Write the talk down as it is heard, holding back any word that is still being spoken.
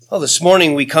Well, this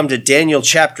morning we come to Daniel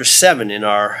chapter 7 in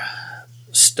our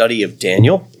study of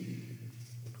Daniel.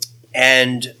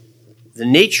 And the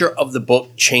nature of the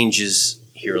book changes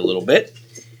here a little bit,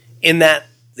 in that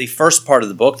the first part of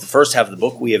the book, the first half of the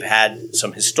book, we have had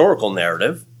some historical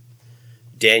narrative,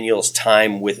 Daniel's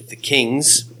time with the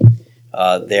kings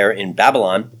there in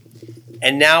Babylon.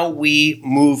 And now we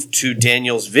move to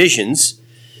Daniel's visions,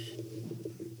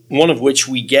 one of which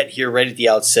we get here right at the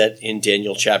outset in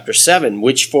Daniel chapter 7,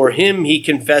 which for him, he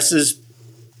confesses,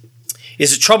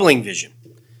 is a troubling vision,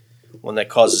 one that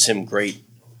causes him great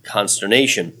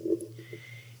consternation,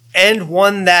 and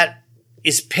one that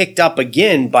is picked up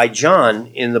again by John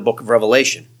in the book of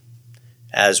Revelation,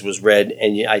 as was read,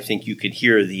 and I think you could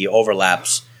hear the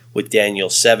overlaps with Daniel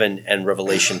 7 and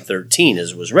Revelation 13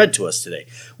 as it was read to us today,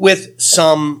 with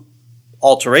some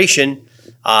alteration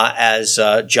as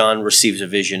John receives a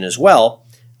vision as well,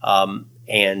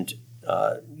 and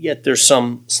yet there's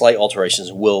some slight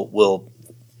alterations. We'll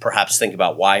perhaps think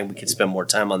about why, and we could spend more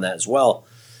time on that as well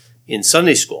in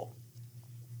Sunday school.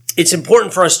 It's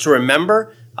important for us to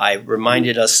remember, I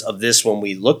reminded us of this when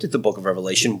we looked at the book of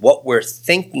Revelation, what we're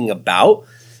thinking about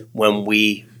when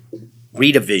we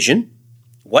read a vision,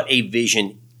 what a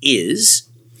vision is.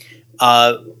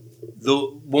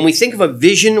 When we think of a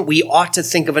vision, we ought to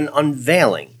think of an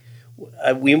unveiling.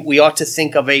 We ought to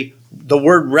think of the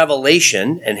word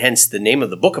revelation, and hence the name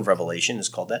of the book of Revelation is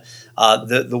called that.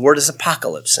 The word is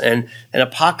apocalypse, and an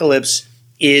apocalypse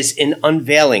is an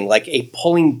unveiling, like a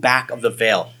pulling back of the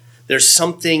veil. There's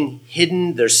something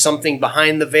hidden, there's something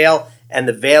behind the veil, and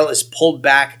the veil is pulled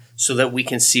back so that we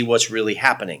can see what's really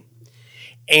happening.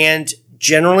 And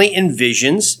generally in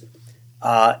visions,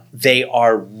 they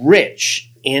are rich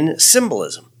in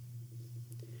symbolism.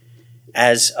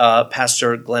 As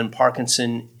Pastor Glenn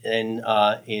Parkinson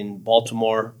in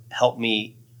Baltimore helped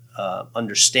me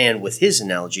understand with his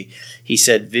analogy, he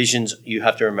said visions, you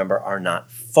have to remember, are not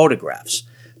photographs.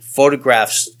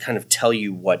 Photographs kind of tell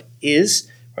you what is,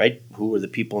 right? Who are the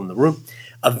people in the room?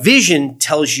 A vision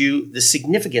tells you the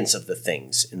significance of the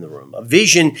things in the room. A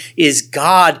vision is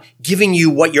God giving you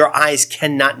what your eyes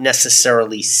cannot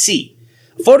necessarily see.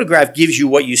 A photograph gives you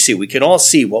what you see. We can all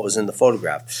see what was in the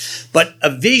photograph. But a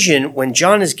vision, when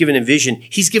John is given a vision,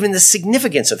 he's given the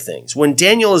significance of things. When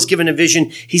Daniel is given a vision,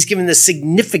 he's given the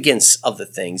significance of the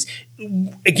things.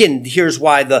 Again, here's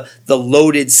why the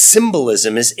loaded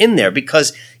symbolism is in there,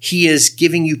 because he is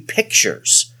giving you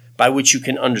pictures by which you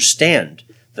can understand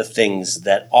the things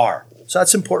that are. So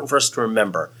that's important for us to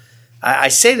remember. I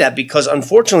say that because,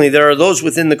 unfortunately, there are those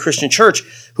within the Christian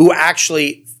church who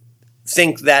actually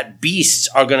think that beasts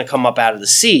are going to come up out of the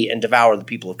sea and devour the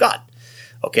people of God.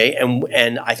 Okay,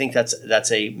 and I think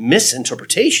that's a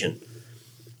misinterpretation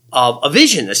of a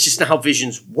vision. That's just not how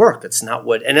visions work. That's not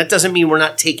what, and that doesn't mean we're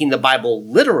not taking the Bible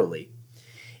literally.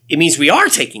 It means we are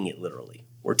taking it literally.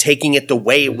 We're taking it the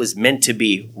way it was meant to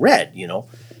be read,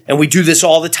 And we do this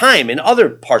all the time in other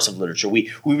parts of literature.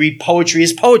 We read poetry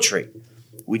as poetry.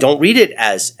 We don't read it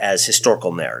as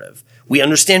historical narrative. We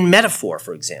understand metaphor,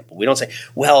 for example. We don't say,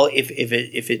 well, if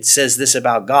it says this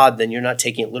about God, then you're not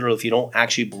taking it literal if you don't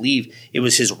actually believe it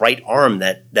was his right arm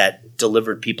that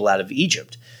delivered people out of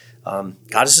Egypt.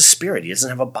 God is a spirit. He doesn't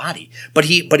have a body. But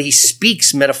he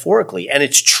speaks metaphorically. And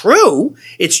it's true.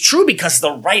 It's true because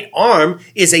the right arm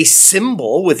is a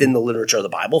symbol within the literature of the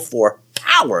Bible for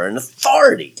power and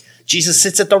authority. Jesus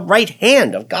sits at the right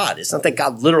hand of God. It's not that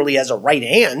God literally has a right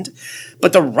hand,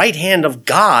 but the right hand of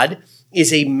God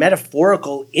is a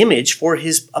metaphorical image for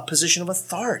a position of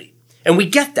authority. And we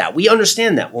get that. We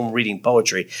understand that when we're reading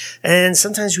poetry. And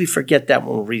sometimes we forget that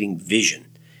when we're reading vision.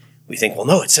 We think, well,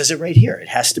 no, it says it right here. It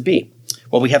has to be.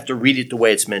 Well, we have to read it the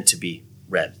way it's meant to be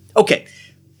read. Okay,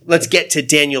 let's get to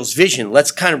Daniel's vision.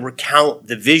 Let's kind of recount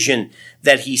the vision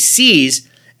that he sees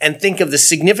and think of the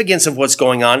significance of what's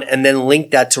going on and then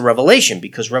link that to Revelation,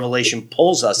 because Revelation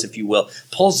pulls us, if you will,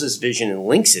 pulls this vision and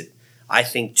links it, I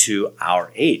think, to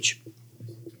our age.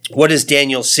 What does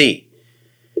Daniel see?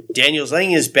 Daniel's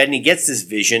laying in his bed and he gets this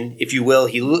vision, if you will.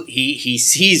 He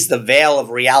sees the veil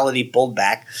of reality pulled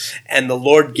back, and the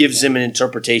Lord gives him an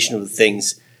interpretation of the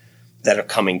things that are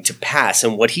coming to pass.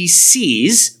 And what he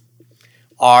sees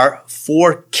are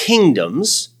 4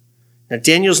 kingdoms. Now,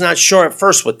 Daniel's not sure at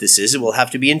first what this is. It will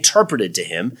have to be interpreted to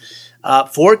him.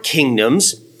 4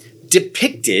 kingdoms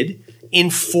depicted in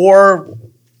 4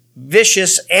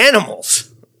 vicious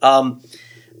animals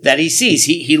that he sees.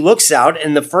 He looks out,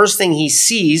 and the first thing he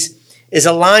sees is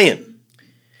a lion.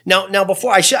 Now,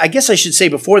 before I guess I should say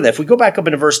before that, if we go back up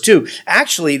into verse 2,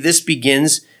 actually this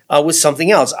begins with something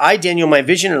else. I, Daniel, my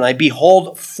vision, and I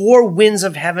behold 4 winds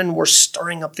of heaven were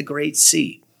stirring up the great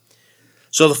sea.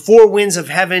 So the four winds of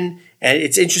heaven, and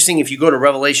it's interesting if you go to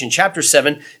Revelation chapter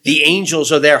 7, the angels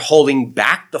are there holding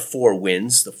back the four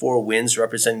winds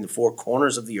representing the four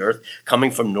corners of the earth,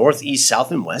 coming from north, east,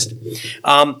 south, and west.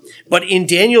 But in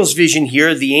Daniel's vision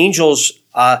here, the angels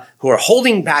who are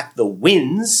holding back the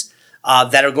winds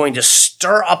that are going to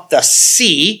stir up the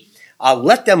sea,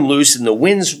 let them loose, and the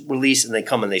winds release, and they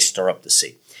come and they stir up the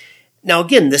sea. Now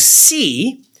again, the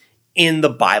sea in the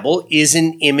Bible is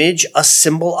an image, a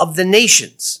symbol of the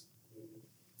nations.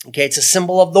 Okay, it's a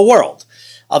symbol of the world,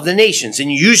 of the nations. And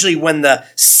usually when the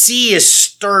sea is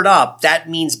stirred up, that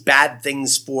means bad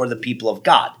things for the people of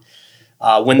God.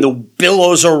 When the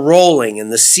billows are rolling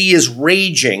and the sea is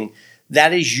raging,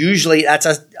 that's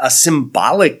a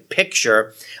symbolic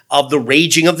picture of the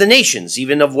raging of the nations,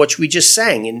 even of which we just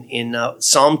sang in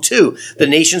Psalm 2. The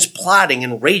nations plotting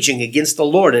and raging against the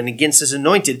Lord and against his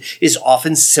anointed is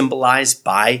often symbolized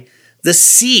by the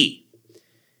sea.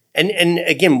 And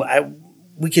again,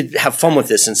 we could have fun with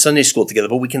this in Sunday school together,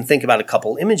 but we can think about a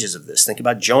couple images of this. Think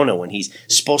about Jonah when he's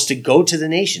supposed to go to the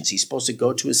nations. He's supposed to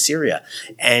go to Assyria,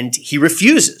 and he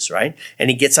refuses, right?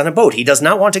 And he gets on a boat. He does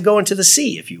not want to go into the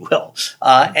sea, if you will.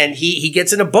 And he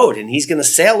gets in a boat, and he's going to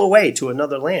sail away to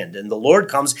another land. And the Lord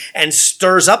comes and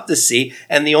stirs up the sea,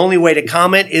 and the only way to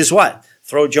calm it is what?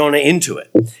 Throw Jonah into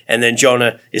it. And then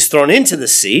Jonah is thrown into the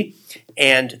sea,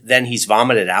 and then he's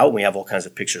vomited out. We have all kinds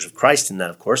of pictures of Christ in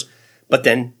that, of course. But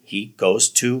then he goes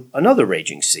to another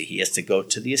raging sea. He has to go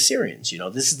to the Assyrians.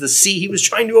 This is the sea he was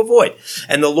trying to avoid.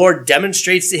 And the Lord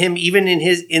demonstrates to him, even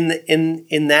in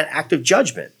that act of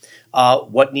judgment,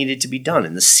 what needed to be done.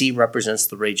 And the sea represents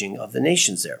the raging of the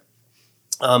nations there.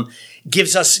 It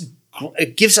gives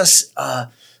us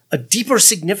a deeper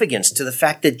significance to the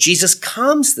fact that Jesus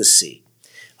calms the sea.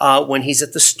 When he's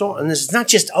at the storm. And this is not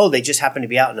just, they just happened to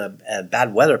be out and a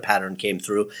bad weather pattern came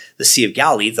through the Sea of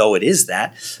Galilee, though it is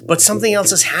that, but something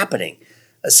else is happening.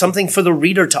 Something for the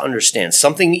reader to understand,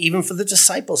 something even for the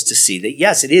disciples to see that,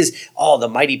 yes, it is, the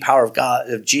mighty power of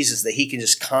God, of Jesus, that he can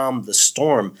just calm the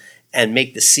storm and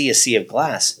make the sea a sea of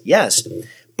glass. Yes,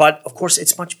 but of course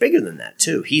it's much bigger than that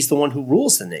too. He's the one who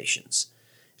rules the nations.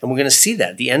 And we're going to see that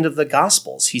at the end of the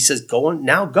Gospels. He says, go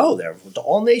there to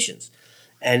all nations.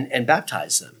 And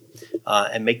baptize them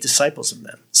and make disciples of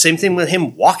them. Same thing with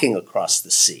him walking across the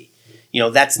sea.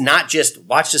 That's not just,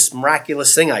 watch this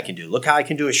miraculous thing I can do. Look how I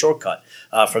can do a shortcut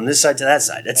from this side to that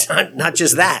side. That's not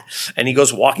just that. And he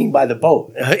goes walking by the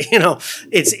boat.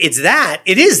 It's that.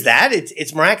 It is that.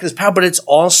 It's miraculous power, but it's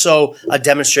also a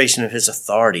demonstration of his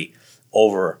authority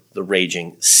over the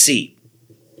raging sea,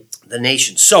 the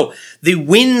nations. So the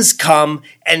winds come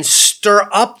and stir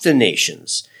up the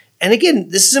nations. And again,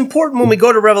 this is important when we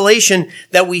go to Revelation,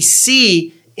 that we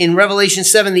see in Revelation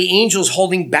 7 the angels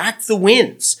holding back the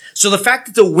winds. So the fact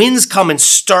that the winds come and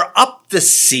stir up the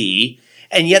sea,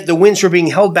 and yet the winds were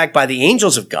being held back by the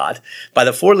angels of God, by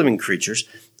the four living creatures,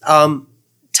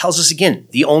 tells us again,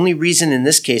 the only reason in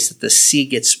this case that the sea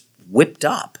gets whipped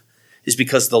up is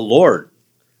because the Lord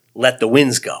let the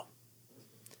winds go.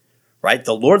 Right?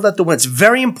 The Lord let the winds. It's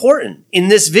very important in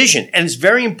this vision. And it's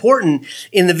very important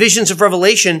in the visions of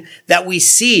Revelation that we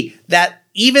see that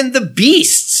even the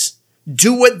beasts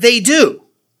do what they do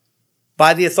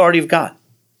by the authority of God.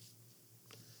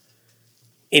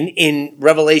 In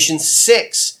Revelation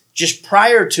 6, just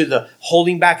prior to the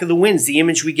holding back of the winds, the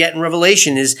image we get in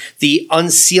Revelation is the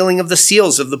unsealing of the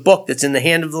seals of the book that's in the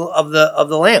hand of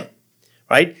the Lamb.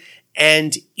 Right?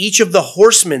 And each of the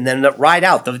horsemen then that ride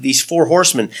out, these four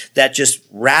horsemen that just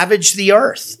ravage the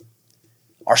earth,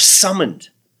 are summoned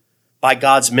by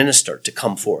God's minister to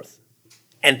come forth.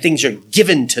 And things are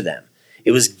given to them.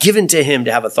 It was given to him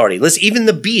to have authority. Listen, even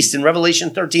the beast in Revelation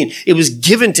 13, it was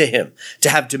given to him to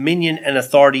have dominion and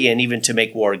authority and even to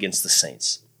make war against the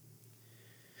saints.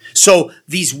 So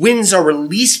these winds are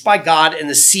released by God and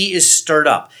the sea is stirred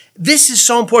up. This is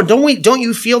so important. Don't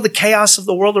you feel the chaos of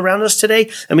the world around us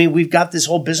today? I mean, we've got this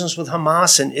whole business with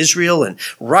Hamas and Israel and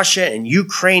Russia and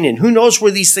Ukraine, and who knows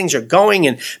where these things are going.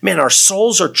 And man, our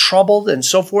souls are troubled and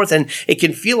so forth. And it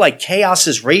can feel like chaos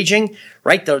is raging,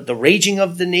 right? The raging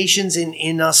of the nations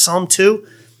in Psalm 2.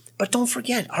 But don't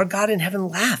forget, our God in heaven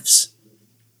laughs.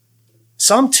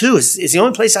 Psalm 2 is the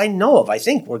only place I know of, I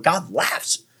think, where God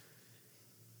laughs.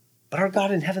 But our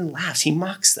God in heaven laughs. He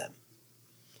mocks them.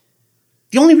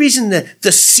 The only reason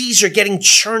the seas are getting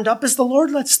churned up is the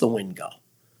Lord lets the wind go.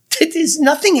 There's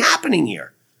nothing happening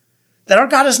here that our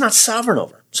God is not sovereign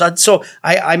over. So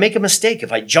I make a mistake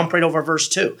if I jump right over verse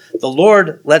 2. The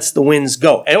Lord lets the winds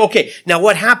go. And okay, now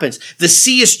what happens? The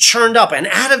sea is churned up, and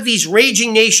out of these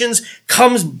raging nations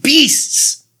comes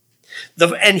beasts.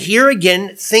 And here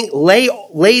again,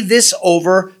 lay this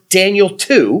over Daniel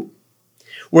 2.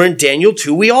 where in Daniel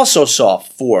 2, we also saw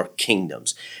 4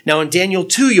 kingdoms. Now in Daniel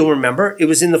 2, you'll remember, it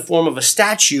was in the form of a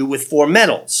statue with 4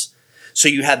 metals. So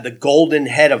you had the golden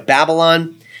head of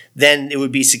Babylon, then it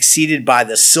would be succeeded by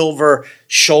the silver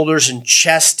shoulders and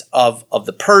chest of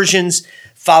the Persians,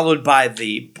 followed by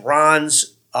the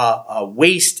bronze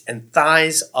waist and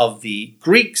thighs of the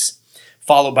Greeks,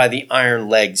 followed by the iron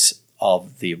legs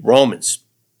of the Romans.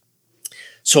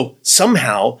 So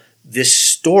somehow this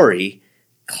story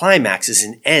climaxes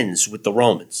and ends with the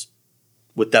Romans,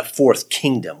 with that 4th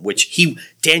kingdom, which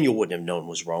Daniel wouldn't have known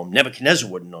was Rome, Nebuchadnezzar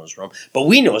wouldn't know was Rome, but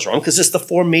we know it's Rome because it's the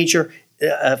 4 major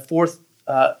 4th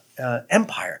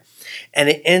empire. And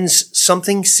it ends,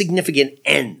 something significant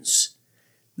ends.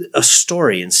 A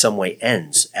story in some way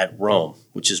ends at Rome,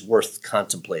 which is worth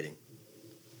contemplating.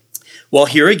 Well,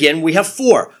 here again, we have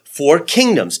 4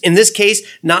 kingdoms. In this case,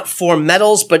 not 4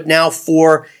 metals, but now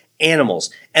 4 animals.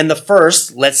 And the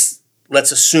first, let's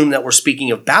assume that we're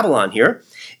speaking of Babylon here,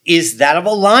 is that of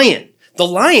a lion. The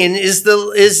lion is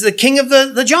the king of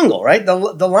the jungle, right? The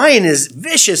lion is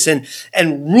vicious and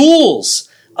rules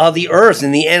the earth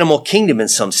and the animal kingdom in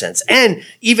some sense. And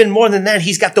even more than that,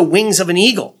 he's got the wings of an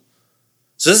eagle.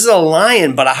 So this is a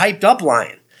lion, but a hyped up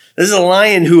lion. This is a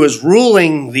lion who is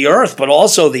ruling the earth, but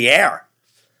also the air,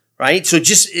 right? So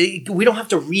we don't have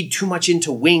to read too much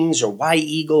into wings or why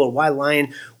eagle or why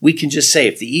lion. We can just say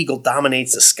if the eagle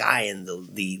dominates the sky and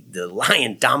the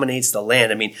lion dominates the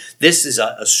land. I mean, this is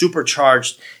a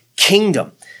supercharged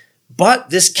kingdom.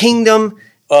 But this kingdom,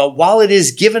 while it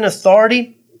is given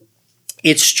authority,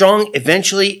 it's strong.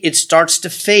 Eventually, it starts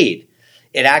to fade.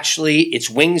 Its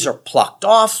wings are plucked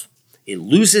off. It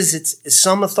loses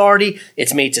some authority.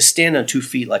 It's made to stand on 2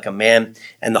 feet like a man,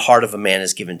 and the heart of a man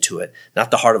is given to it.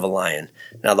 Not the heart of a lion,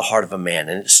 now the heart of a man.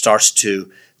 And it starts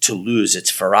to lose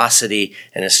its ferocity,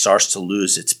 and it starts to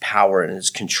lose its power and its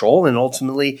control. And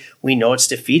ultimately, we know it's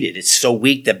defeated. It's so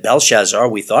weak that Belshazzar,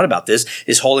 we thought about this,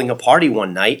 is holding a party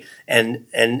one night, and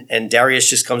Darius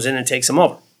just comes in and takes him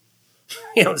over.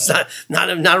 It's not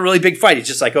a really big fight. It's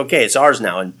just like, okay, it's ours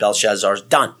now, and Belshazzar's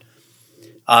done.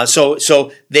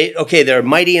 So they're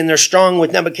mighty and they're strong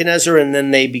with Nebuchadnezzar, and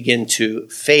then they begin to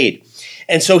fade.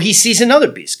 And so he sees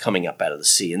another beast coming up out of the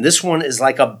sea, and this one is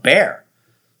like a bear,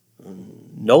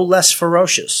 no less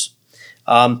ferocious.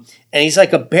 And he's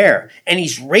like a bear, and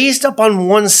he's raised up on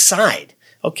one side.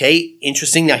 Okay,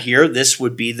 interesting. Now here, this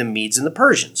would be the Medes and the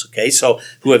Persians, okay, so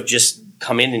who have just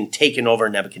come in and taken over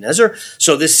Nebuchadnezzar.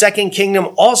 So this 2nd kingdom,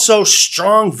 also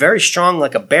strong, very strong,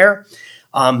 like a bear.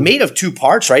 Made of 2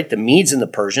 parts, right? The Medes and the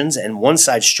Persians, and one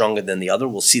side stronger than the other.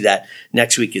 We'll see that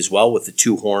next week as well with the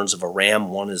 2 horns of a ram.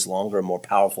 One is longer and more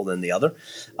powerful than the other.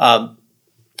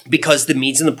 Because the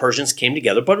Medes and the Persians came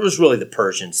together, but it was really the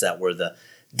Persians that were the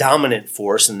dominant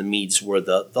force and the Medes were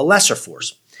the lesser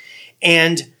force.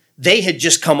 And they had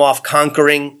just come off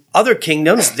conquering other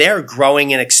kingdoms. They're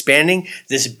growing and expanding.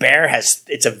 This bear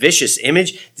it's a vicious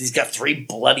image. He's got 3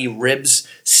 bloody ribs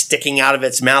sticking out of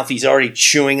its mouth. He's already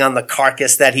chewing on the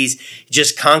carcass that he's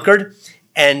just conquered.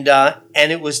 And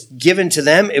it was given to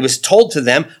them. It was told to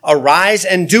them, arise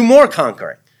and do more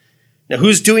conquering. Now,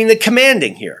 who's doing the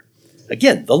commanding here?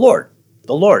 Again, the Lord.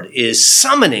 The Lord is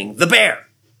summoning the bear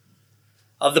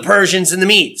of the Persians and the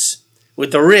Medes.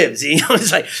 With the ribs,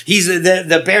 it's like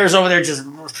the bear's over there just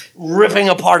ripping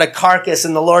apart a carcass,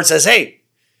 and the Lord says, "Hey!"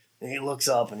 And he looks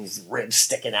up, and his ribs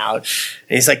sticking out,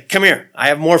 and he's like, "Come here, I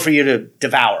have more for you to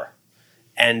devour,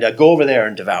 and go over there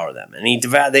and devour them." And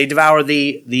they devour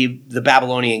the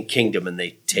Babylonian kingdom, and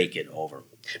they take it over.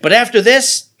 But after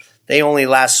this, they only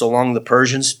last so long, the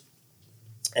Persians,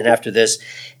 and after this,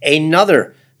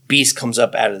 another beast comes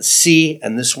up out of the sea,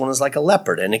 and this one is like a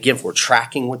leopard. And again, we're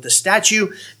tracking with the statue.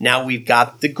 Now we've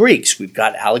got the Greeks. We've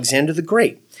got Alexander the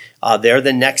Great. They're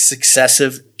the next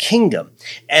successive kingdom.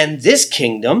 And this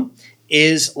kingdom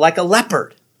is like a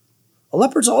leopard. A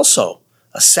leopard's also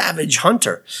a savage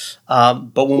hunter.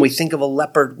 But when we think of a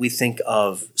leopard, we think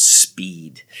of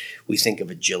speed. We think of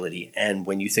agility. And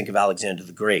when you think of Alexander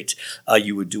the Great,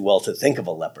 you would do well to think of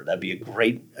a leopard. That'd be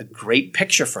a great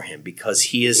picture for him, because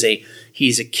he's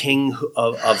a king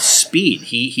of speed.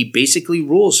 He basically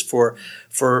rules for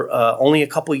only a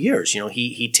couple of years.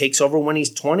 He takes over when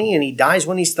he's 20 and he dies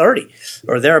when he's 30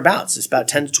 or thereabouts. It's about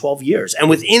 10 to 12 years. And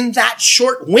within that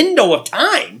short window of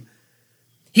time,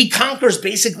 he conquers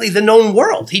basically the known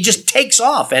world. He just takes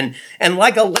off and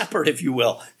like a leopard, if you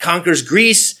will, conquers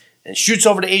Greece and shoots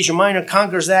over to Asia Minor,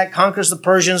 conquers the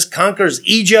Persians, conquers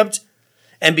Egypt,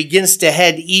 and begins to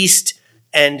head east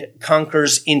and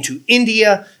conquers into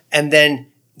India, and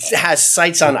then has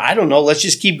sights on, I don't know, let's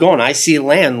just keep going. I see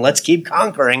land, let's keep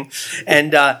conquering.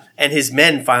 And his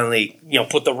men finally,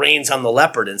 put the reins on the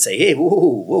leopard and say, hey,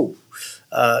 whoa,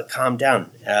 calm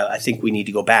down. I think we need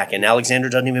to go back. And Alexander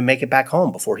doesn't even make it back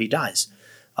home before he dies.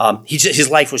 His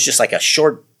life was just like a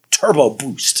short turbo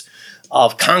boost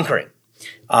of conquering,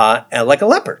 like a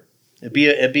leopard. It'd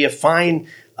be a fine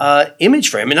image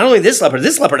for him. And not only this leopard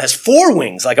has 4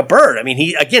 wings like a bird. I mean,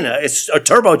 it's a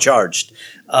turbocharged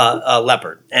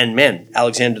leopard. And man,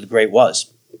 Alexander the Great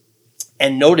was.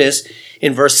 And notice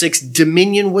in verse 6,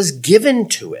 dominion was given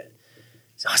to it.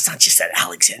 So it's not just that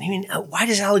Alexander. I mean, why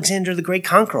does Alexander the Great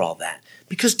conquer all that?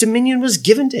 Because dominion was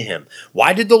given to him.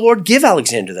 Why did the Lord give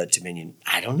Alexander that dominion?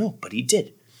 I don't know, but he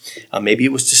did. Maybe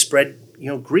it was to spread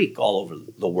Greek all over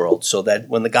the world so that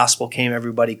when the gospel came,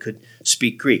 everybody could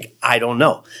speak Greek. I don't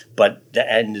know, but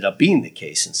that ended up being the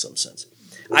case in some sense.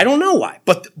 I don't know why,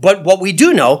 but what we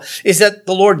do know is that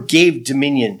the Lord gave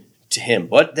dominion to him.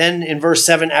 But then in verse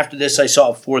 7, after this, I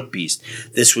saw a 4th beast.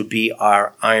 This would be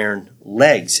our iron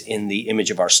legs in the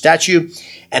image of our statue.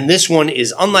 And this one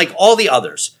is unlike all the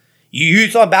others. You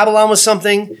thought Babylon was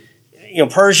something,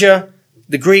 Persia,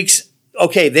 the Greeks,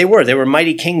 okay, they were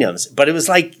mighty kingdoms, but it was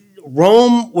like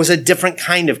Rome was a different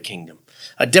kind of kingdom,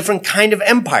 a different kind of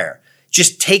empire,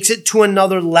 just takes it to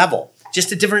another level,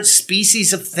 just a different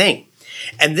species of thing.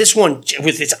 And this one,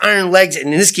 with its iron legs,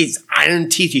 and in this case, iron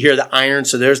teeth, you hear the iron,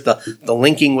 so there's the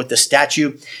linking with the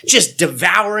statue, just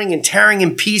devouring and tearing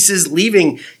in pieces,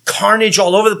 leaving carnage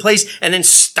all over the place, and then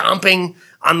stomping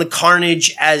on the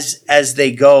carnage as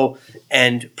they go,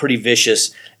 and pretty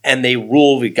vicious. And they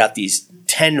rule. We've got these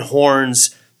 10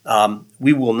 horns.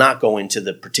 We will not go into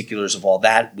the particulars of all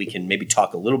that. We can maybe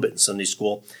talk a little bit in Sunday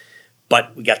school.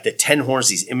 But we got the 10 horns,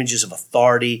 these images of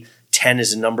authority. 10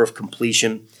 is a number of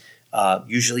completion.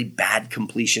 Usually bad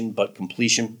completion, but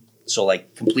completion. So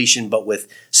like completion, but with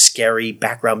scary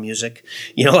background music.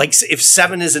 Like if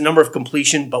 7 is a number of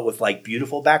completion, but with like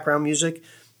beautiful background music,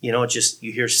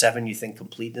 you hear 7, you think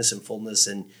completeness and fullness,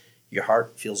 and your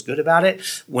heart feels good about it.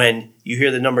 When you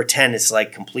hear the number 10, it's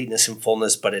like completeness and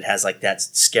fullness, but it has like that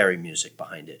scary music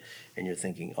behind it. And you're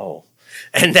thinking, oh.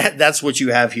 And that's what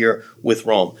you have here with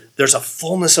Rome. There's a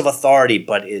fullness of authority,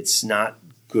 but it's not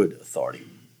good authority.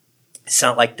 It's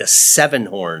not like the 7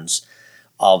 horns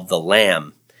of the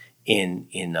Lamb in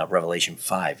Revelation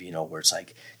 5, where it's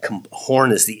like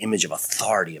horn is the image of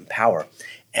authority and power.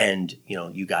 And,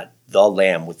 you got the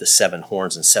Lamb with the 7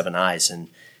 horns and 7 eyes and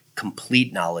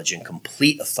complete knowledge and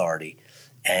complete authority.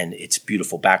 And it's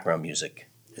beautiful background music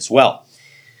as well.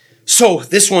 So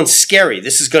this one's scary.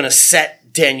 This is going to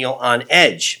set Daniel on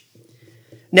edge.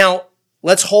 Now,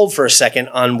 let's hold for a second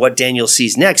on what Daniel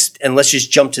sees next, and let's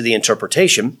just jump to the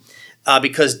interpretation.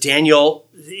 Because Daniel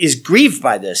is grieved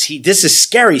by this. This is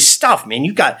scary stuff, man.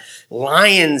 You got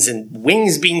lions and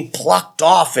wings being plucked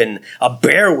off, and a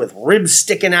bear with ribs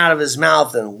sticking out of his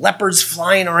mouth, and leopards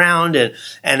flying around, and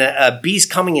a beast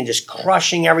coming and just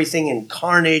crushing everything, and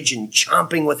carnage and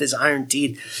chomping with his iron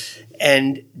teeth.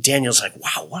 And Daniel's like,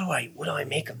 wow, what do I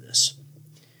make of this?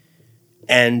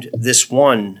 And this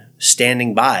one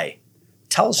standing by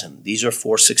tells him these are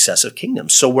 4 successive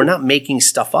kingdoms. So we're not making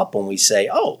stuff up when we say,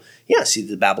 oh, yeah, see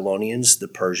the Babylonians, the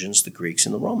Persians, the Greeks,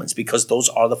 and the Romans, because those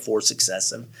are the 4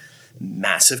 successive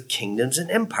massive kingdoms and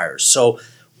empires. So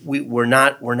we're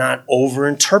not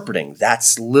over-interpreting.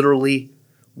 That's literally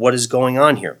what is going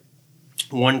on here.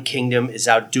 One kingdom is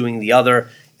outdoing the other,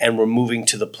 and we're moving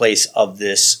to the place of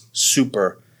this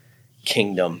super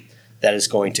kingdom that is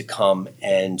going to come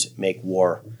and make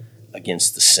war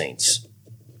against the saints.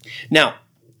 Now,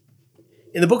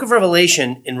 in the book of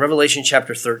Revelation, in Revelation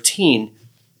chapter 13,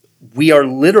 we are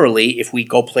literally, if we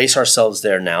go place ourselves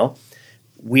there now,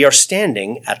 we are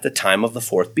standing at the time of the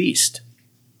 4th beast,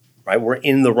 right? We're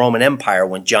in the Roman Empire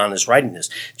when John is writing this.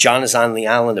 John is on the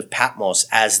island of Patmos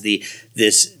as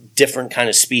this different kind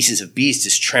of species of beast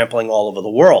is trampling all over the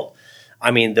world.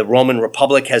 I mean, the Roman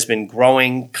Republic has been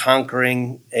growing,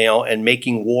 conquering, and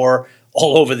making war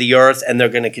all over the earth, and they're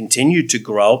going to continue to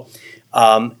grow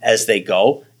as they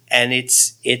go. And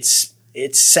it's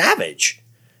savage.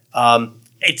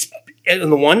 It's in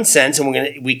the one sense,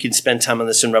 and we can spend time on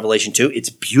this in Revelation 2. It's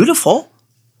beautiful.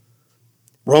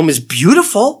 Rome is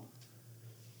beautiful,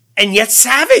 and yet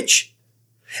savage.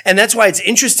 And that's why it's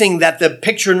interesting that the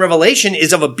picture in Revelation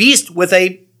is of a beast with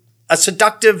a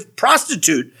seductive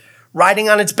prostitute riding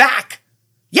on its back.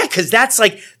 Yeah, because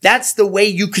that's the way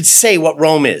you could say what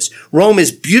Rome is. Rome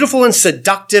is beautiful and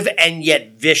seductive and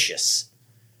yet vicious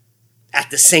at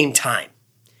the same time.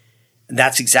 And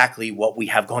that's exactly what we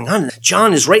have going on.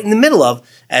 John is right in the middle of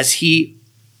as he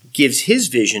gives his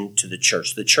vision to the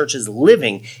church. The church is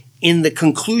living in the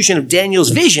conclusion of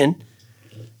Daniel's vision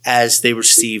as they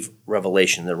receive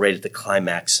revelation. They're right at the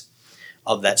climax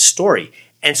of that story.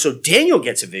 And so Daniel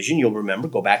gets a vision. You'll remember,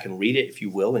 go back and read it, if you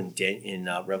will, in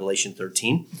Revelation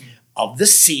 13, of the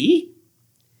sea.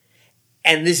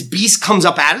 And this beast comes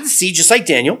up out of the sea, just like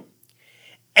Daniel.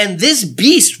 And this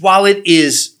beast, while it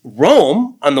is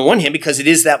Rome, on the one hand, because it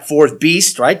is that fourth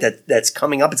beast, right, that's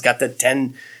coming up. It's got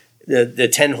the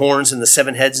 10 horns and the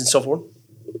 7 heads and so forth.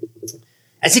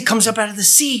 As it comes up out of the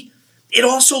sea, it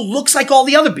also looks like all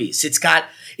the other beasts. It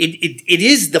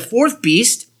is the fourth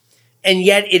beast, and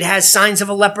yet it has signs of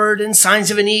a leopard and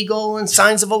signs of an eagle and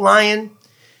signs of a lion.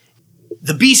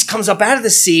 The beast comes up out of the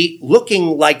sea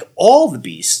looking like all the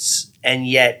beasts, and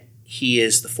yet he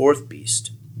is the fourth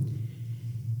beast.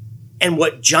 And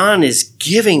what John is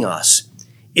giving us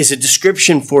is a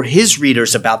description for his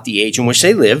readers about the age in which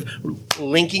they live,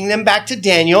 linking them back to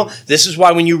Daniel. This is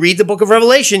why when you read the book of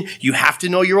Revelation, you have to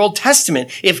know your Old Testament.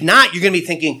 If not, you're going to be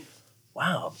thinking,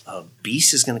 wow, a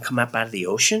beast is going to come up out of the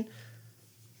ocean?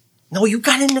 No, you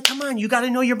got to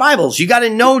know your Bibles. You got to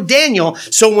know Daniel.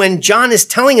 So when John is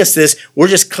telling us this, we're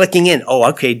just clicking in. Oh,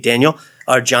 okay, Daniel,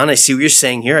 John, I see what you're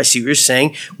saying here. I see what you're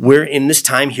saying. We're in this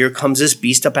time. Here comes this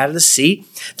beast up out of the sea.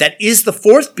 That is the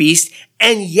fourth beast,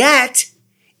 and yet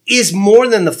is more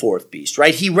than the fourth beast,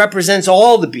 right? He represents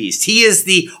all the beasts. He is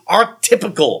the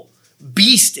archetypical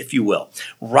beast, if you will,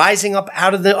 rising up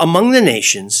out of among the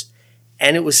nations.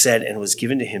 And it was said, and it was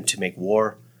given to him to make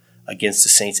war against the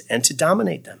saints and to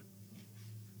dominate them.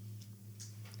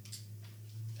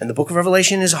 And the book of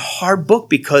Revelation is a hard book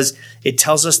because it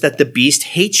tells us that the beast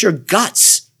hates your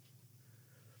guts.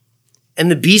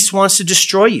 And the beast wants to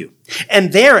destroy you.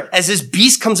 And there, as this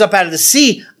beast comes up out of the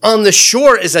sea, on the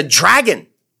shore is a dragon.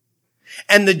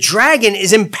 And the dragon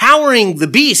is empowering the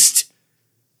beast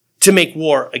to make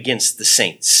war against the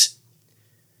saints.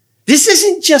 This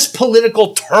isn't just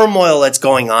political turmoil that's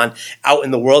going on out in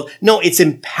the world. No, it's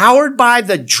empowered by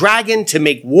the dragon to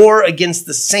make war against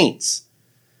the saints.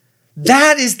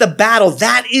 That is the battle.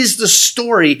 That is the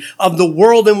story of the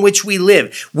world in which we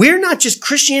live.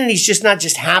 Christianity is just not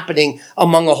just happening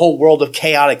among a whole world of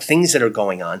chaotic things that are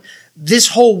going on. This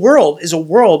whole world is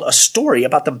a story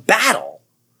about the battle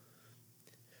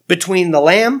between the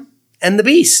Lamb and the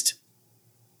beast,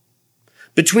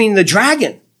 between the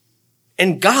dragon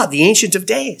and God, the Ancient of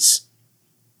Days.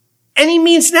 Any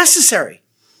means necessary.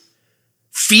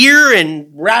 Fear and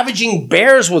ravaging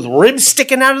bears with ribs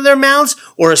sticking out of their mouths,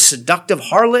 or a seductive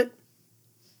harlot.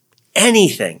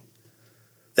 Anything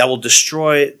that will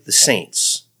destroy the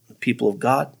saints, the people of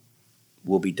God,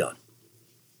 will be done.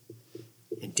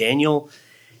 And Daniel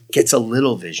gets a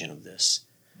little vision of this.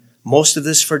 Most of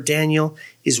this for Daniel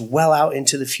is well out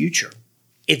into the future.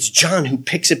 It's John who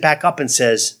picks it back up and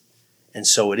says, and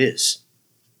so it is.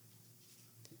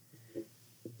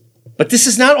 But this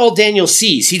is not all Daniel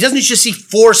sees. He doesn't just see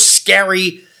 4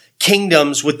 scary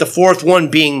kingdoms, with the fourth one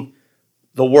being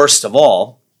the worst of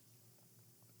all.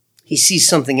 He sees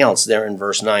something else there in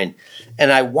verse 9.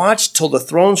 And I watched till the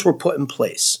thrones were put in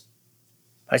place.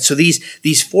 All right, so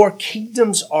these 4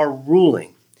 kingdoms are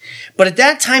ruling. But at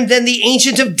that time, then the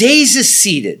Ancient of Days is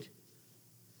seated.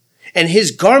 And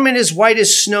his garment is white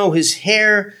as snow. His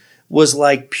hair was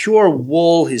like pure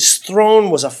wool. His throne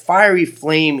was a fiery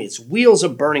flame, its wheels a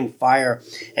burning fire,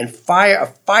 and a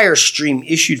fire stream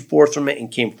issued forth from it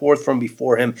and came forth from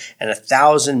before him, and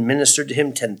 1,000 ministered to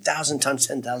him, 10,000 times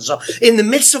 10,000. So in the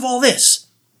midst of all this,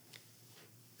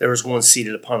 there was one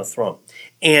seated upon a throne.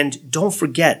 And don't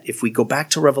forget, if we go back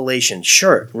to Revelation,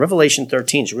 sure, Revelation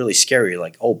 13 is really scary. You're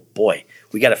like, oh boy,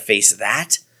 we got to face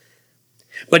that.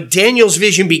 But John's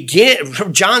vision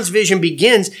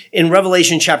begins in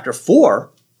Revelation chapter 4.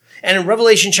 And in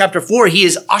Revelation chapter 4, he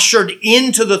is ushered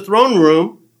into the throne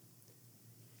room.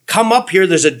 Come up here,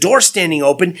 there's a door standing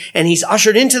open, and he's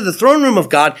ushered into the throne room of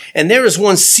God, and there is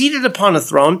one seated upon a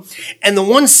throne, and the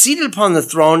one seated upon the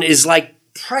throne is like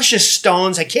precious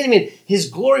stones. His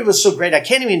glory was so great, I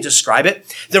can't even describe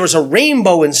it. There was a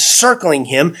rainbow encircling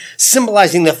him,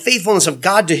 symbolizing the faithfulness of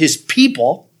God to his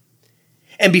people.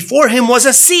 And before him was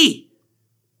a sea.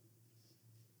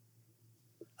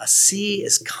 A sea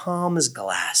as calm as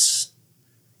glass,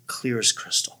 clear as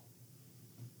crystal.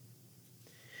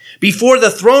 Before the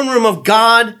throne room of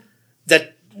God,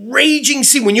 that raging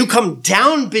sea, when you come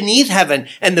down beneath heaven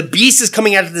and the beast is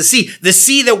coming out of the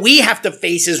sea that we have to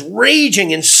face is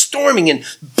raging and storming and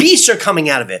beasts are coming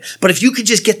out of it. But if you could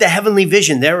just get the heavenly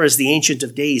vision, there is the Ancient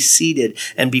of Days seated,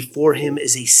 and before him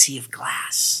is a sea of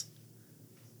glass.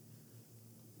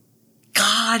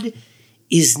 God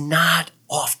is not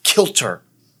off kilter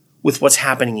with what's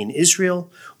happening in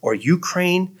Israel or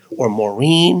Ukraine or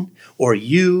Maureen or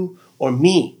you or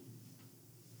me.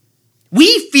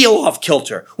 We feel off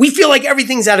kilter. We feel like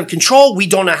everything's out of control. We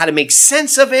don't know how to make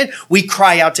sense of it. We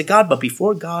cry out to God, but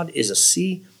before God is a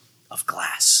sea of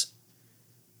glass.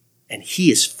 And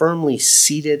he is firmly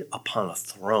seated upon a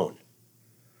throne,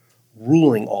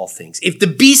 ruling all things. If the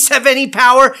beasts have any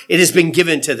power, it has been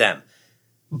given to them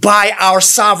by our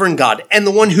sovereign God. And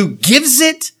the one who gives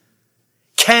it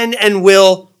can and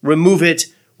will remove it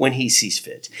when he sees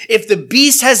fit. If the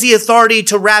beast has the authority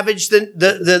to ravage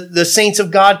the saints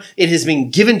of God, it has been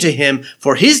given to him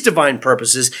for his divine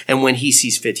purposes, and when he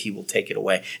sees fit, he will take it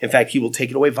away. In fact, he will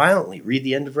take it away violently. Read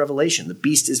the end of Revelation. The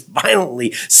beast is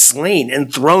violently slain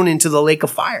and thrown into the lake of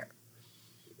fire.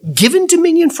 Given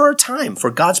dominion for a time,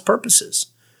 for God's purposes.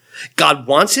 God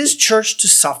wants his church to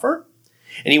suffer,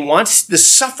 and he wants the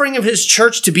suffering of his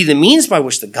church to be the means by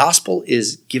which the gospel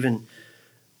is given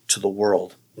to the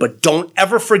world. But don't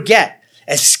ever forget,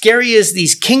 as scary as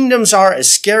these kingdoms are, as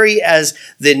scary as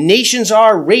the nations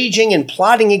are raging and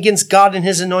plotting against God and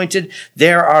his anointed,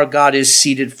 there our God is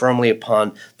seated firmly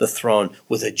upon the throne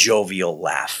with a jovial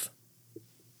laugh.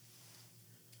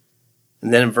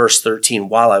 And then in verse 13,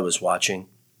 while I was watching,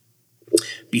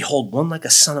 behold, one like a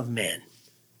son of man.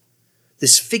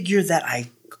 This figure that I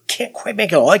can't quite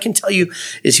make it. All I can tell you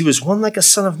is he was one like a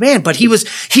son of man, but he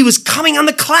was coming on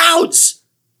the clouds.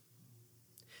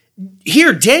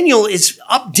 Here, Daniel's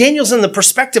in the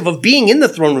perspective of being in the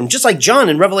throne room, just like John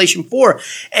in Revelation 4.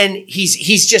 And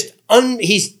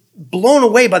he's blown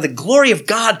away by the glory of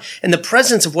God and the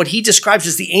presence of what he describes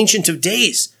as the Ancient of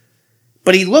Days.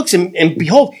 But he looks and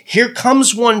behold, here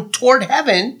comes one toward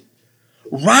heaven,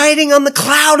 riding on the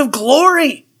cloud of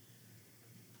glory.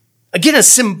 Again, a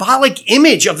symbolic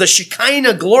image of the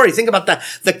Shekinah glory. Think about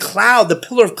the cloud, the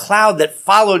pillar of cloud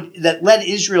that led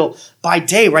Israel by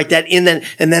day, right? Filled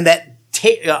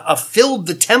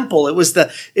the temple. It was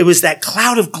that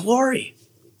cloud of glory.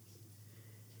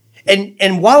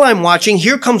 And while I'm watching,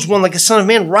 here comes one like a son of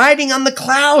man riding on the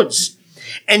clouds.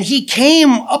 And he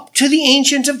came up to the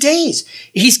Ancient of Days.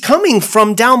 He's coming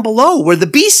from down below where the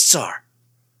beasts are.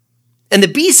 And the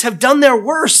beasts have done their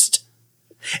worst.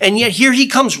 And yet here he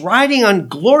comes riding on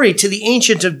glory to the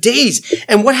Ancient of Days.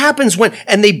 And what happens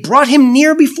and they brought him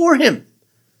near before him.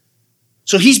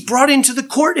 So he's brought into the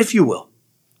court, if you will.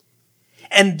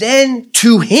 And then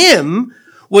to him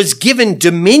was given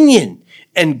dominion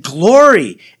and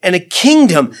glory and a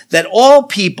kingdom that all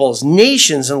peoples,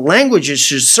 nations, and languages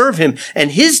should serve him.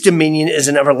 And his dominion is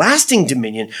an everlasting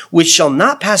dominion which shall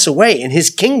not pass away, and his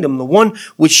kingdom the one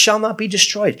which shall not be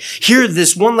destroyed. Here,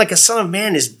 this one like a son of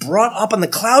man is brought up on the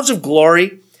clouds of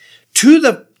glory to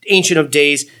the Ancient of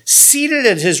Days, seated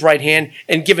at his right hand,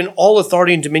 and given all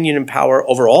authority and dominion and power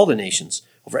over all the nations,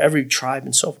 over every tribe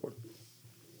and so forth.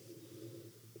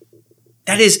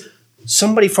 That is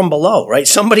somebody from below, right?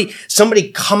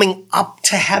 Somebody coming up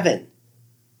to heaven.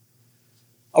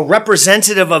 A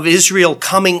representative of Israel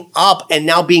coming up and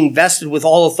now being vested with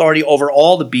all authority over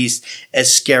all the beasts,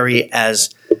 as scary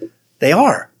as they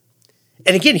are.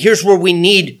 And again, here's where we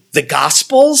need the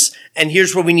Gospels, and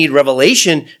here's where we need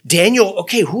Revelation. Daniel,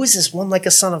 okay, who is this one like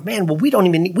a son of man? Well,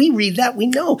 we read that, we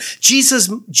know. Jesus'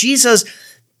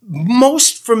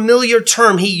 most familiar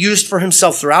term he used for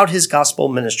himself throughout his gospel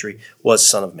ministry was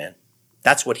Son of Man.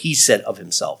 That's what he said of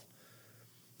himself.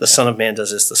 The Son of Man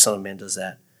does this, the Son of Man does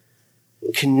that.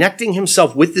 Connecting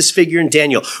himself with this figure in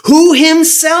Daniel, who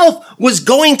himself was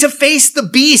going to face the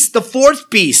beast, the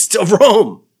fourth beast of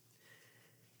Rome.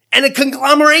 And a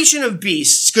conglomeration of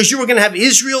beasts, because you were going to have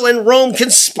Israel and Rome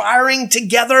conspiring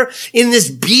together in this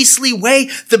beastly way.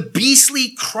 The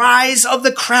beastly cries of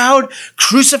the crowd,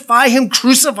 crucify him,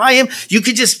 crucify him. You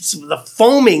could the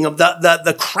foaming of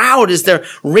the crowd as they're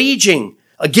raging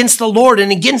against the Lord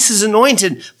and against his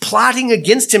anointed, plotting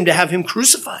against him to have him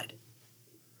crucified.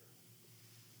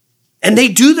 And they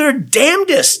do their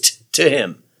damnedest to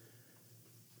him.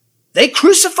 They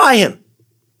crucify him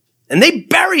and they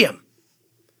bury him.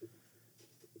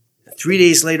 3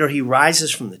 days later, he rises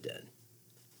from the dead,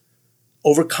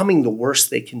 overcoming the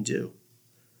worst they can do.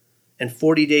 And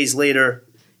 40 days later,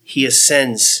 he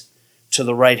ascends to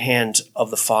the right hand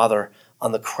of the Father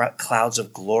on the clouds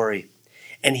of glory.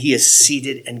 And he is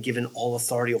seated and given all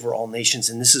authority over all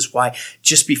nations. And this is why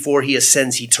just before he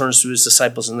ascends, he turns to his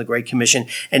disciples in the Great Commission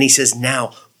and he says,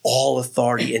 now all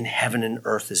authority in heaven and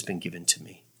earth has been given to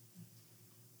me.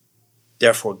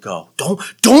 Therefore go.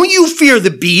 Don't you fear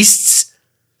the beasts.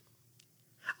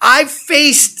 I've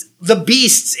faced the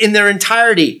beasts in their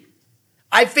entirety.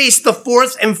 I faced the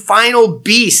fourth and final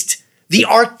beast, the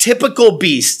archetypical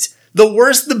beast, the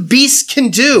worst the beast can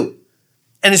do.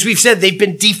 And as we've said, they've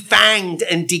been defanged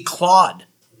and declawed.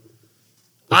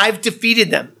 I've defeated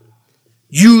them.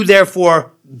 You,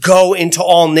 therefore, go into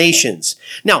all nations.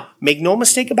 Now, make no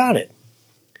mistake about it.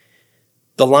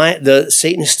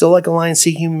 Satan is still like a lion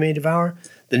seeking whom he may devour.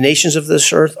 The nations of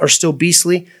this earth are still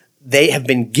beastly. They have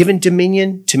been given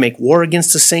dominion to make war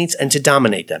against the saints and to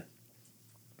dominate them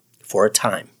for a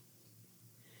time.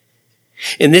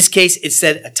 In this case, it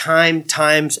said a time,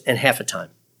 times, and half a time.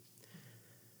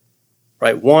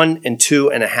 Right? 1 and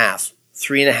 2 and a half,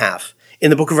 3 and a half. In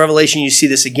the book of Revelation, you see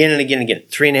this again and again and again.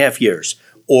 3.5 years,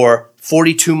 or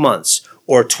 42 months,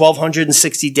 or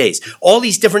 1,260 days. All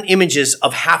these different images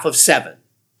of half of 7,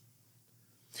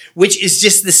 which is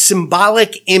just the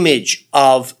symbolic image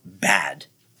of bad.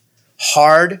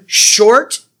 Hard,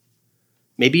 short,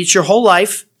 maybe it's your whole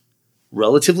life,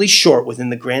 relatively short within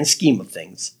the grand scheme of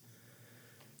things.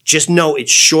 Just know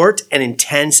it's short and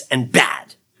intense and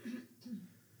bad.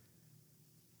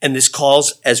 And this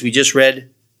calls, as we just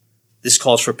read, this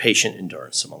calls for patient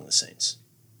endurance among the saints.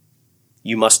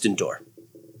 You must endure.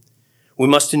 We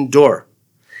must endure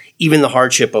even the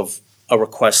hardship of a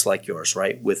request like yours,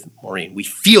 right, with Maureen. We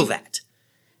feel that.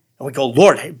 And we go,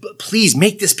 Lord, please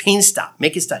make this pain stop.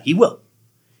 Make it stop. He will.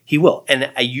 He will.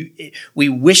 And we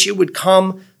wish it would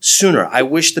come sooner. I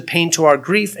wish the pain to our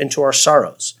grief and to our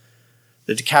sorrows.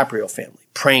 The DiCaprio family,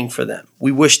 praying for them.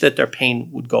 We wish that their pain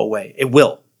would go away. It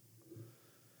will.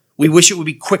 We wish it would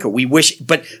be quicker. We wish,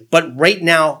 but right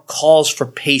now calls for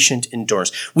patient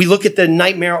endurance. We look at the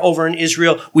nightmare over in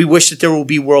Israel. We wish that there will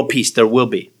be world peace. There will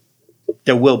be.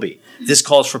 There will be. This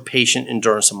calls for patient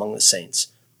endurance among the saints.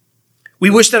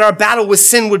 We wish that our battle with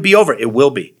sin would be over. It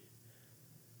will be.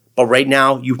 But right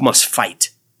now, you must fight.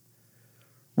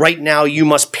 Right now, you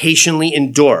must patiently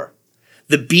endure.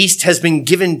 The beast has been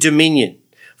given dominion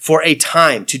for a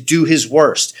time to do his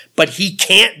worst, but he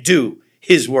can't do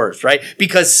his worst, right?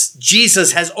 Because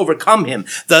Jesus has overcome him.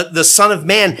 The Son of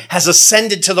Man has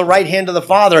ascended to the right hand of the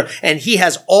Father, and he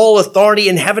has all authority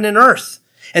in heaven and earth.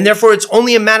 And therefore, it's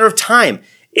only a matter of time.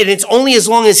 And it's only as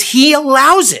long as he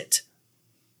allows it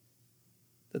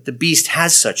that the beast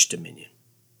has such dominion.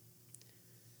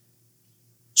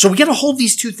 So we got to hold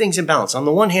these two things in balance. On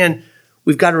the one hand,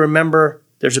 we've got to remember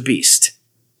there's a beast.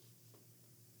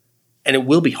 And it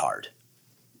will be hard.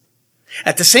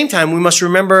 At the same time, we must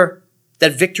remember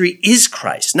that victory is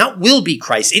Christ, not will be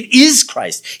Christ. It is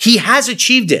Christ. He has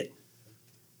achieved it.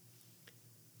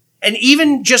 And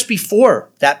even just before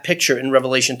that picture in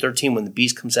Revelation 13, when the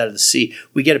beast comes out of the sea,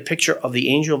 we get a picture of the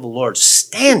angel of the Lord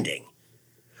standing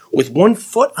with 1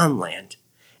 foot on land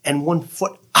and 1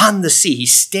 foot on the sea.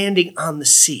 He's standing on the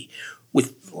sea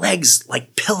with legs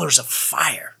like pillars of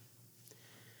fire.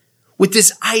 With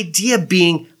this idea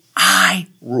being, I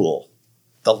rule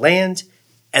the land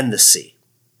and the sea.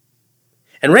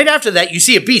 And right after that, you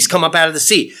see a beast come up out of the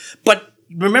sea. But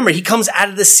remember, he comes out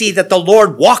of the sea that the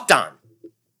Lord walked on.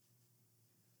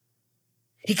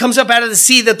 He comes up out of the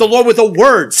sea that the Lord with a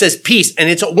word says peace. And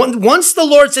it's once the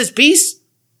Lord says peace,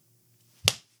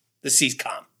 the sea's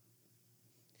calm.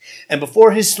 And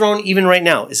before his throne, even right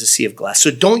now, is a sea of glass. So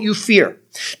don't you fear.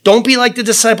 Don't be like the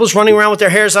disciples running around with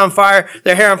their hair on fire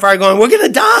going, we're going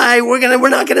to die. We're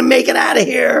not going to make it out of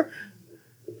here.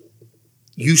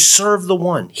 You serve the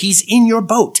one. He's in your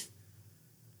boat.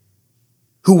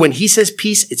 Who, when he says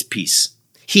peace, it's peace.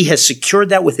 He has secured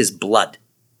that with his blood.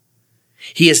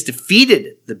 He has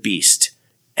defeated the beast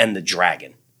and the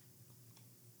dragon.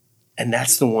 And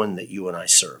that's the one that you and I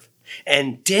serve.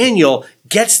 And Daniel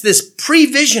gets this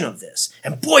prevision of this.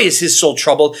 And boy, is his soul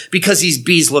troubled because these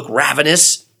bees look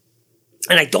ravenous.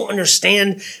 And I don't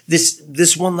understand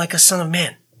this one like a son of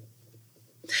man.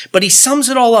 But he sums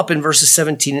it all up in verses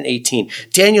 17 and 18.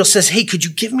 Daniel says, hey, could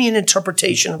you give me an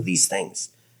interpretation of these things?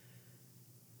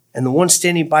 And the one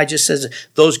standing by just says,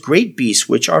 those great beasts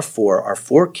which are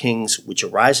 4 kings which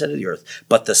arise out of the earth.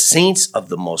 But the saints of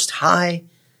the Most High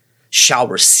shall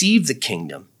receive the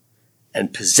kingdom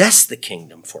and possess the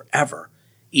kingdom forever,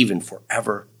 even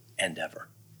forever and ever.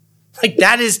 Like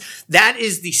that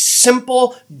is the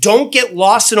simple, don't get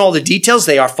lost in all the details.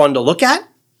 They are fun to look at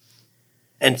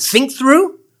and think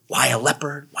through. Why a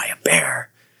leopard? Why a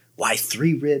bear? Why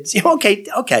 3 ribs?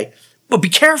 Okay. But be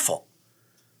careful.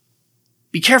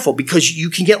 Be careful because you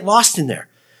can get lost in there.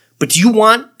 But do you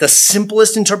want the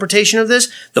simplest interpretation of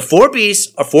this? The 4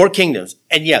 beasts are 4 kingdoms.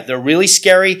 And yeah, they're really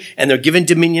scary and they're given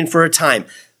dominion for a time.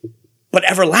 But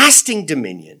everlasting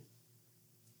dominion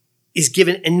is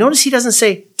given. And notice he doesn't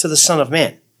say to the Son of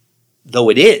Man, though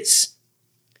it is.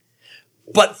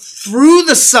 But through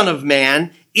the Son of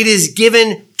Man, it is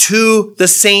given to the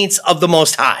saints of the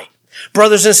Most High.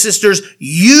 Brothers and sisters,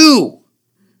 you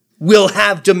will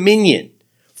have dominion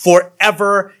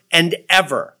forever and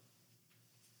ever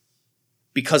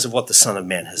because of what the Son of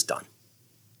Man has done.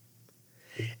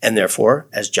 And therefore,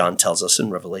 as John tells us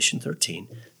in Revelation 13,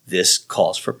 this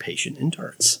calls for patient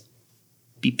endurance.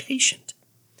 Be patient.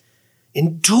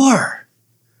 Endure.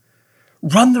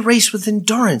 Run the race with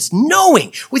endurance,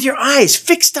 knowing, with your eyes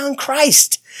fixed on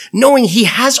Christ, knowing he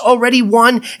has already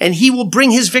won and he will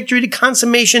bring his victory to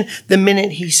consummation the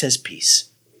minute he says peace.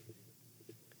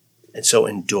 And so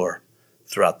endure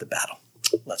throughout the battle.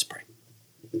 Let's pray.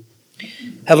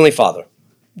 Heavenly Father,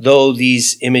 though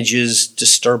these images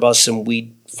disturb us and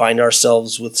we find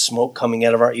ourselves with smoke coming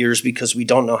out of our ears because we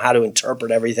don't know how to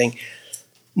interpret everything,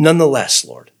 nonetheless,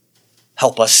 Lord,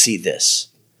 help us see this,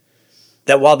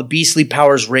 that while the beastly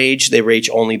powers rage, they rage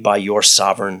only by your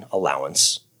sovereign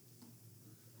allowance.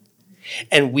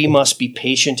 And we must be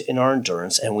patient in our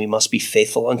endurance, and we must be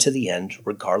faithful unto the end,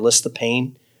 regardless the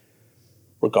pain,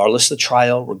 regardless the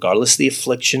trial, regardless the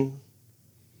affliction.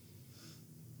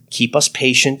 Keep us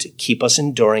patient, keep us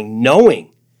enduring,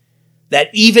 knowing that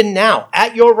even now,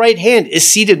 at your right hand is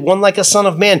seated one like a Son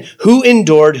of Man, who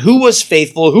endured, who was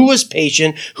faithful, who was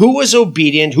patient, who was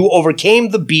obedient, who overcame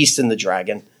the beast and the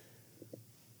dragon,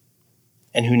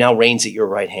 and who now reigns at your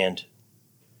right hand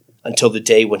until the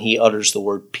day when he utters the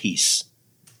word peace.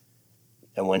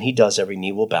 And when he does, every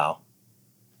knee will bow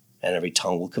and every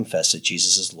tongue will confess that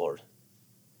Jesus is Lord.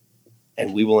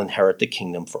 And we will inherit the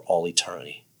kingdom for all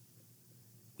eternity.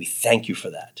 We thank you for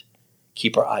that.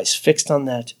 Keep our eyes fixed on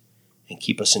that and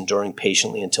keep us enduring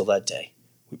patiently until that day.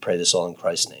 We pray this all in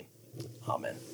Christ's name. Amen.